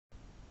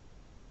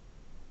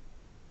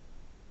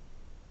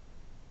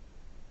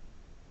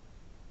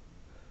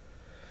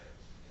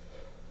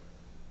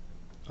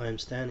I am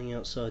standing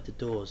outside the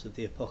doors of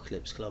the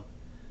Apocalypse Club,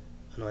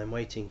 and I am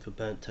waiting for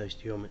Burnt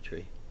Toast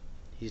Geometry.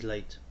 He's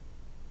late.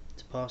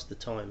 To pass the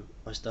time,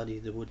 I study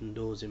the wooden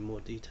doors in more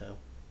detail.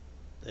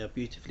 They are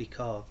beautifully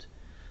carved,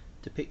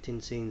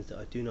 depicting scenes that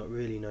I do not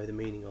really know the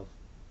meaning of.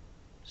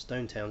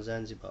 Stonetown,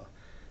 Zanzibar,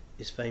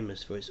 is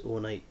famous for its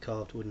ornate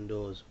carved wooden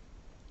doors.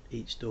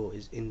 Each door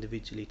is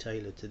individually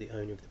tailored to the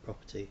owner of the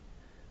property.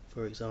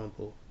 For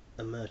example,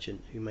 a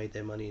merchant who made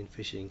their money in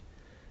fishing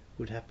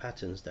would have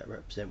patterns that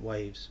represent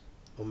waves,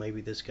 or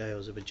maybe the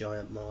scales of a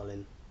giant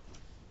marlin.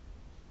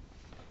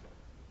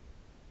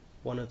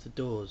 One of the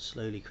doors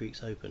slowly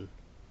creaks open.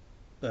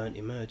 Burnt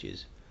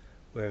emerges,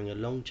 wearing a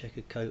long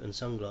checkered coat and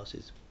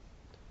sunglasses.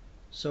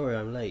 "Sorry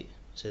I'm late,"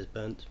 says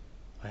Burnt.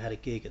 "I had a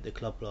gig at the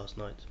club last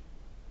night."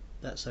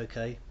 "That's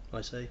okay,"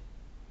 I say.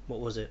 "What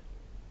was it?"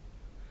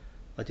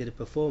 "I did a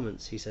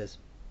performance," he says.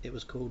 "It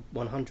was called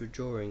 100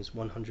 Drawings,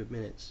 100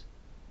 Minutes.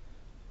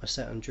 I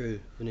sat and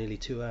drew for nearly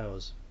 2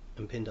 hours,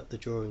 and pinned up the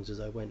drawings as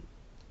I went.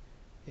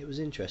 It was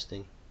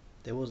interesting.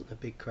 There wasn't a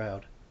big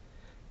crowd,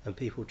 and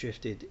people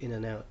drifted in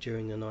and out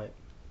during the night."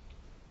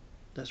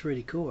 "That's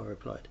really cool," I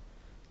replied.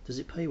 "Does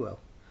it pay well?"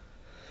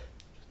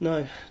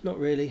 "No, not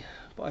really,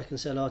 but I can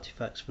sell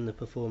artifacts from the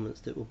performance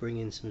that will bring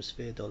in some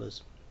sphere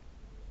dollars."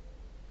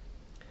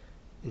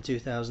 In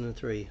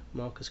 2003,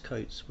 Marcus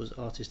Coates was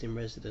artist in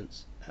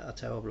residence at a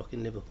tower block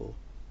in Liverpool.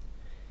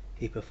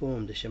 He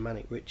performed a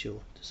shamanic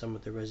ritual to some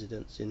of the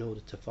residents in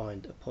order to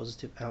find a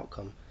positive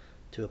outcome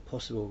to a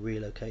possible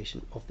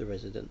relocation of the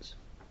residents.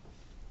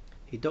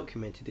 He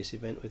documented this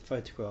event with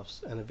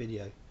photographs and a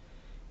video,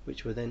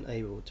 which were then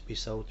able to be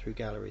sold through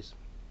galleries.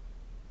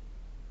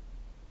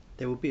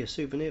 "There will be a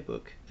souvenir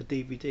book, a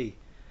DVD,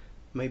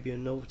 maybe a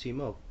novelty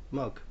mug,"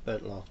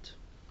 Burnt laughed.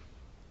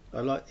 "I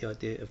like the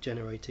idea of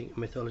generating a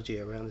mythology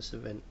around this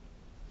event."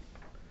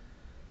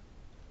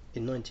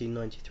 In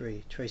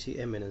 1993, Tracy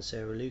Emin and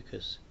Sarah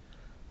Lucas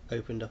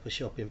opened up a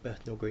shop in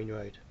Bethnal Green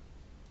Road.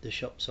 The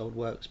shop sold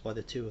works by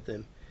the two of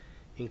them,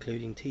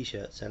 including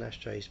t-shirts and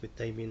ashtrays with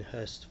Damien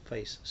Hirst's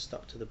face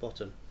stuck to the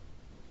bottom.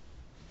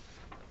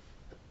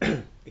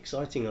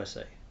 "Exciting," I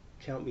say.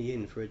 "Count me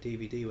in for a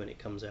DVD when it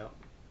comes out."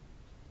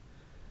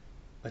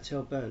 I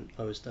tell Burnt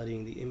I was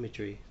studying the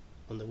imagery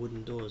on the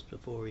wooden doors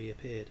before he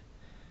appeared,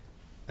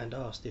 and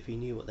asked if he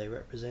knew what they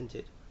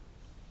represented.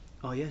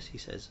 "Oh yes," he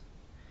says.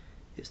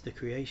 "It's the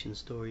creation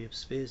story of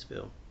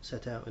Spheresville,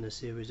 set out in a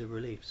series of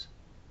reliefs.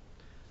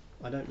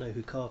 I don't know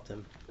who carved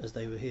them, as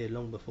they were here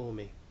long before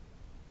me.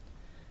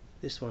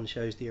 This one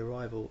shows the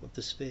arrival of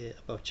the sphere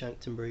above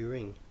Chanctonbury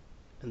Ring,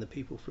 and the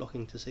people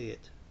flocking to see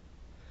it.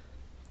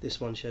 This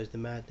one shows the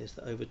madness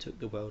that overtook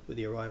the world with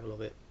the arrival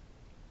of it.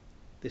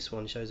 This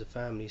one shows a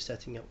family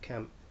setting up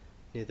camp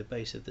near the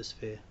base of the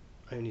sphere,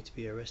 only to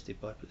be arrested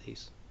by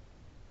police.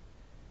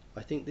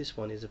 I think this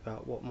one is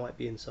about what might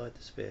be inside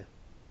the sphere."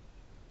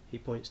 He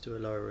points to a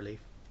lower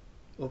relief.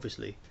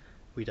 "Obviously,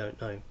 we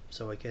don't know,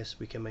 so I guess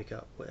we can make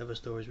up whatever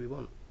stories we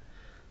want."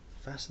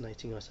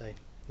 "Fascinating," I say.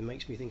 "It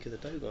makes me think of the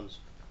Dogons."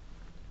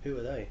 "Who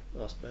are they?"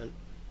 asked Burnt.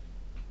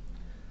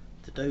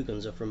 "The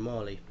Dogons are from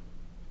Mali.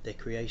 Their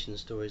creation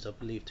stories are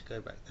believed to go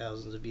back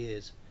thousands of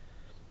years,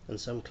 and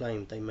some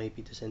claim they may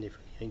be descended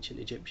from the ancient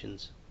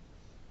Egyptians.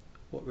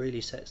 What really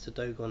sets the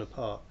Dogon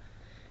apart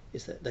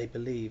is that they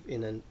believe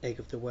in an egg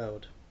of the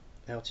world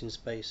out in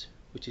space,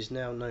 which is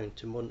now known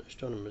to modern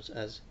astronomers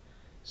as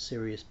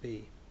Sirius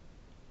B.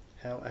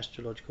 How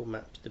astrological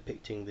maps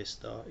depicting this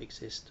star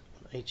exist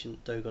on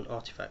ancient Dogon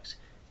artifacts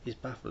is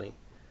baffling,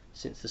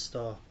 since the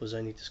star was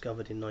only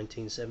discovered in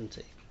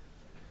 1970.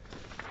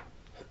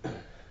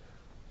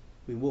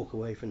 We walk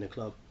away from the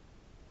club.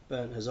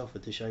 Burnt has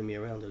offered to show me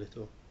around a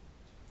little.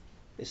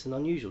 It's an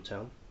unusual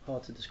town,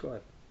 hard to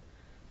describe.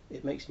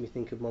 It makes me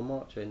think of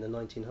Montmartre in the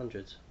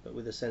 1900s, but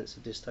with a sense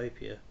of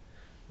dystopia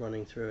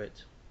running through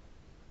it.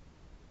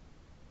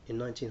 In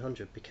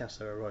 1900,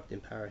 Picasso arrived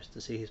in Paris to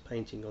see his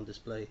painting on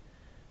display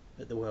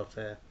at the World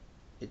Fair.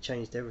 It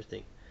changed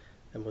everything,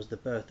 and was the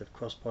birth of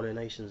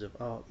cross-pollinations of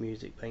art,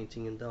 music,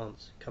 painting and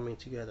dance coming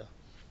together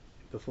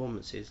in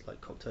performances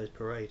like Cocteau's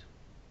Parade.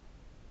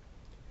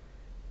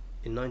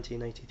 In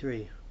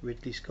 1983,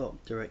 Ridley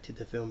Scott directed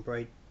the film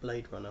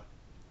Blade Runner.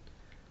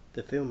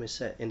 The film is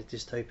set in a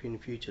dystopian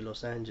future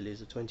Los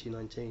Angeles of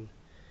 2019,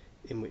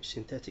 in which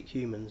synthetic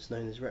humans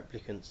known as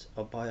replicants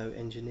are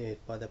bioengineered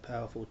by the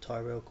powerful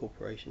Tyrell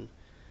Corporation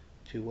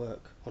to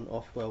work on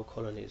off-world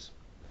colonies.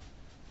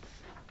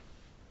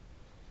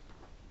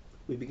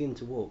 We begin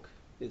to walk.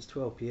 It's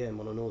 12 p.m.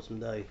 on an autumn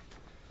day.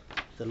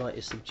 The light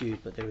is subdued,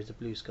 but there is a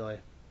blue sky.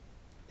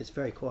 It's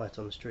very quiet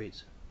on the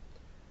streets.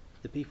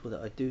 The people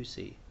that I do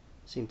see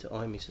seem to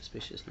eye me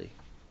suspiciously.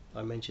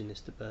 I mention this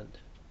to Burnt.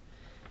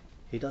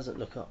 He doesn't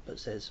look up, but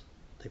says,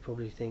 "They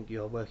probably think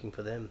you are working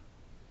for them."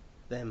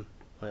 "Them?"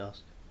 I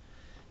ask.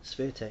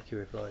 "Spheretech," he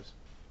replies.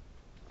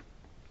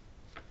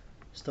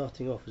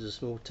 Starting off as a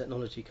small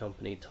technology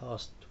company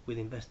tasked with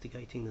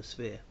investigating the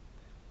sphere,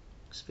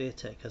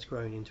 Spheretech has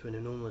grown into an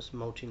enormous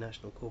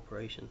multinational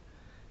corporation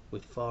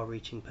with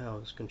far-reaching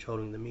powers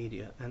controlling the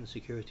media and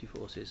security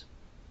forces.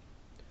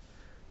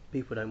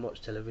 People don't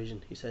watch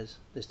television, he says.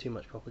 There's too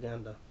much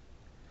propaganda.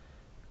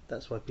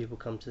 That's why people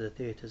come to the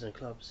theatres and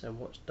clubs and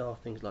watch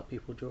daft things like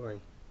people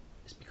drawing.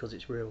 It's because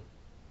it's real.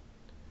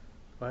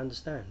 I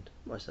understand,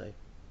 I say.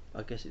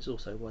 I guess it's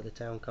also why the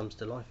town comes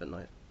to life at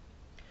night.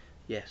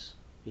 Yes,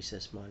 he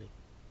says, smiling.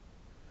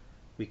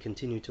 We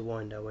continue to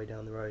wind our way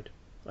down the road.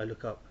 I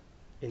look up.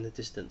 In the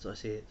distance I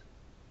see it,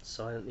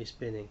 silently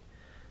spinning,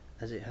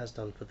 as it has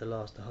done for the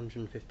last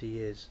 150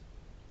 years,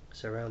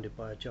 surrounded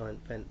by a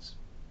giant fence.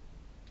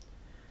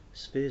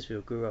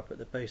 Spheresville grew up at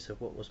the base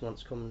of what was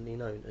once commonly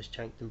known as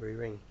Chanctonbury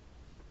Ring.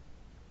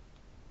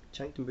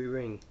 Chanctonbury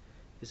Ring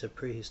is a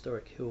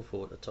prehistoric hill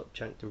fort atop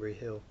Chanctonbury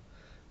Hill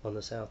on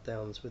the South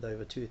Downs with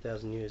over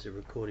 2,000 years of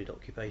recorded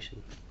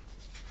occupation.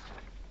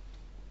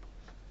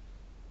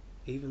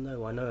 Even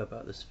though I know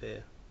about the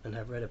Sphere and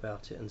have read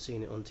about it and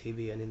seen it on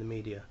TV and in the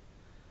media,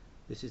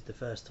 this is the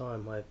first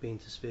time I have been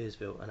to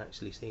Spheresville and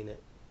actually seen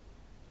it.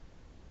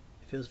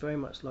 It feels very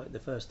much like the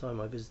first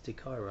time I visited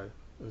Cairo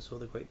and saw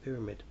the Great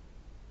Pyramid.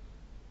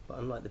 But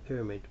unlike the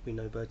pyramid, we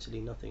know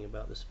virtually nothing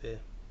about the Sphere.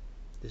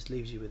 This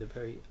leaves you with a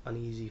very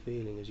uneasy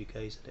feeling as you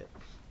gaze at it.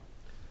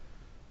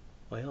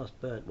 I ask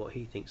Bernd what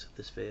he thinks of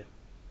the Sphere.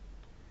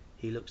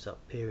 He looks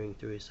up, peering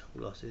through his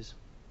sunglasses.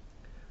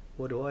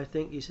 What do I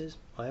think, he says.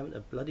 I haven't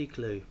a bloody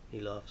clue, he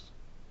laughs.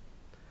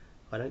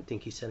 I don't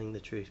think he's telling the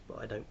truth, but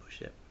I don't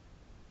push it.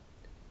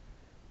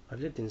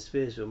 I've lived in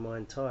Spheresville my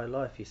entire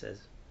life, he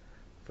says.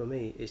 For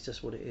me, it's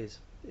just what it is.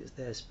 It's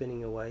there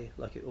spinning away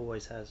like it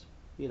always has.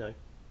 You know,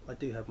 I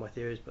do have my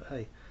theories, but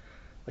hey,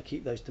 I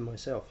keep those to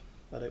myself.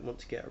 I don't want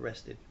to get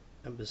arrested.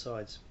 And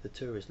besides, the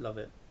tourists love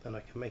it, and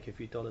I can make a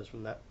few dollars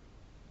from that.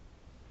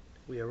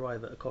 We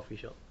arrive at a coffee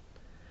shop.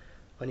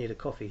 I need a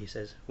coffee, he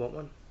says. Want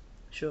one?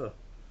 Sure.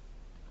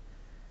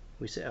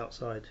 We sit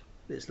outside.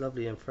 It's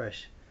lovely and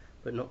fresh,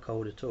 but not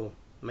cold at all.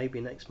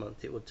 Maybe next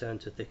month it will turn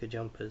to thicker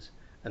jumpers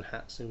and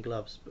hats and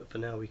gloves, but for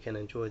now we can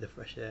enjoy the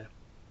fresh air.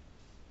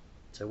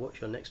 So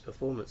what's your next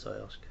performance, I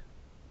ask.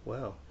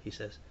 Well, he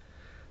says,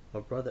 my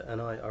brother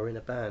and I are in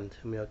a band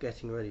and we are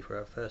getting ready for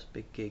our first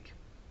big gig.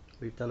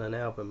 We've done an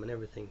album and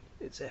everything.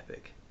 It's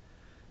epic.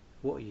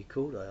 What are you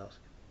called, I ask.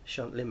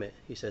 Shunt Limit,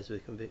 he says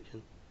with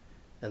conviction,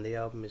 and the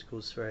album is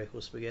called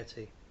Spherical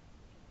Spaghetti.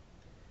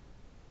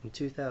 In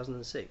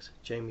 2006,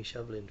 Jamie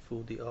Shovelin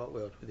fooled the art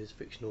world with his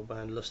fictional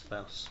band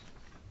Lustfaust.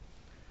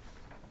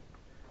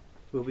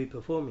 We'll be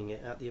performing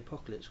it at the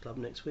Apocalypse Club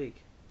next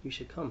week. You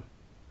should come.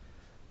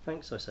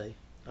 Thanks, I say.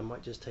 I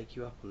might just take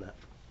you up on that.